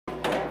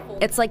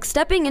It's like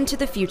stepping into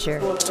the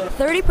future.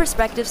 30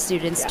 prospective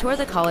students tour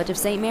the College of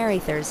St. Mary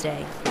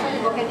Thursday.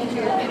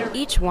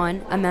 Each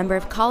one a member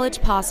of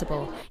College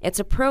Possible. It's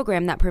a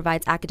program that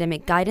provides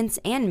academic guidance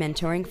and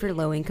mentoring for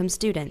low-income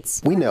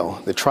students. We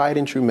know the tried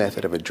and true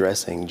method of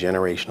addressing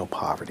generational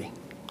poverty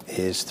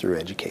is through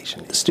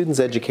education. Students'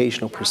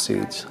 educational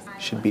pursuits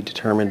should be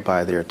determined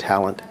by their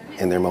talent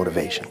and their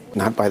motivation,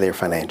 not by their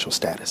financial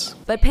status.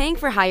 But paying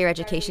for higher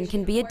education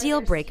can be a deal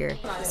breaker,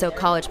 so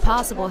College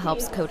Possible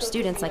helps coach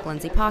students like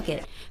Lindsay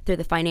Pocket through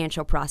the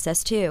financial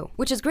process too,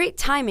 which is great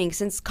timing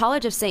since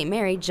College of St.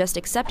 Mary just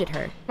accepted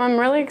her. I'm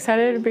really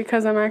excited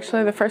because I'm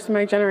actually the first of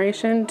my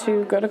generation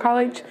to go to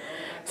college,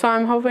 so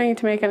I'm hoping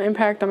to make an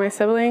impact on my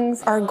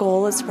siblings. Our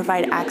goal is to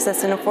provide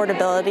access and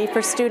affordability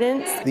for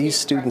students. These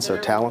students are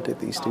talented,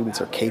 these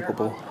students are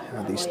capable,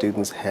 these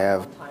students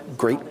have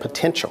great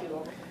potential.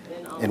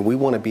 And we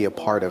want to be a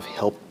part of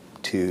help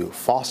to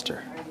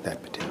foster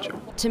that potential.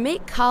 To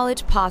make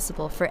college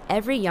possible for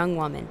every young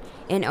woman.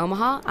 In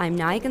Omaha, I'm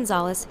Niyah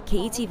Gonzalez,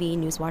 KETV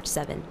Newswatch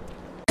 7.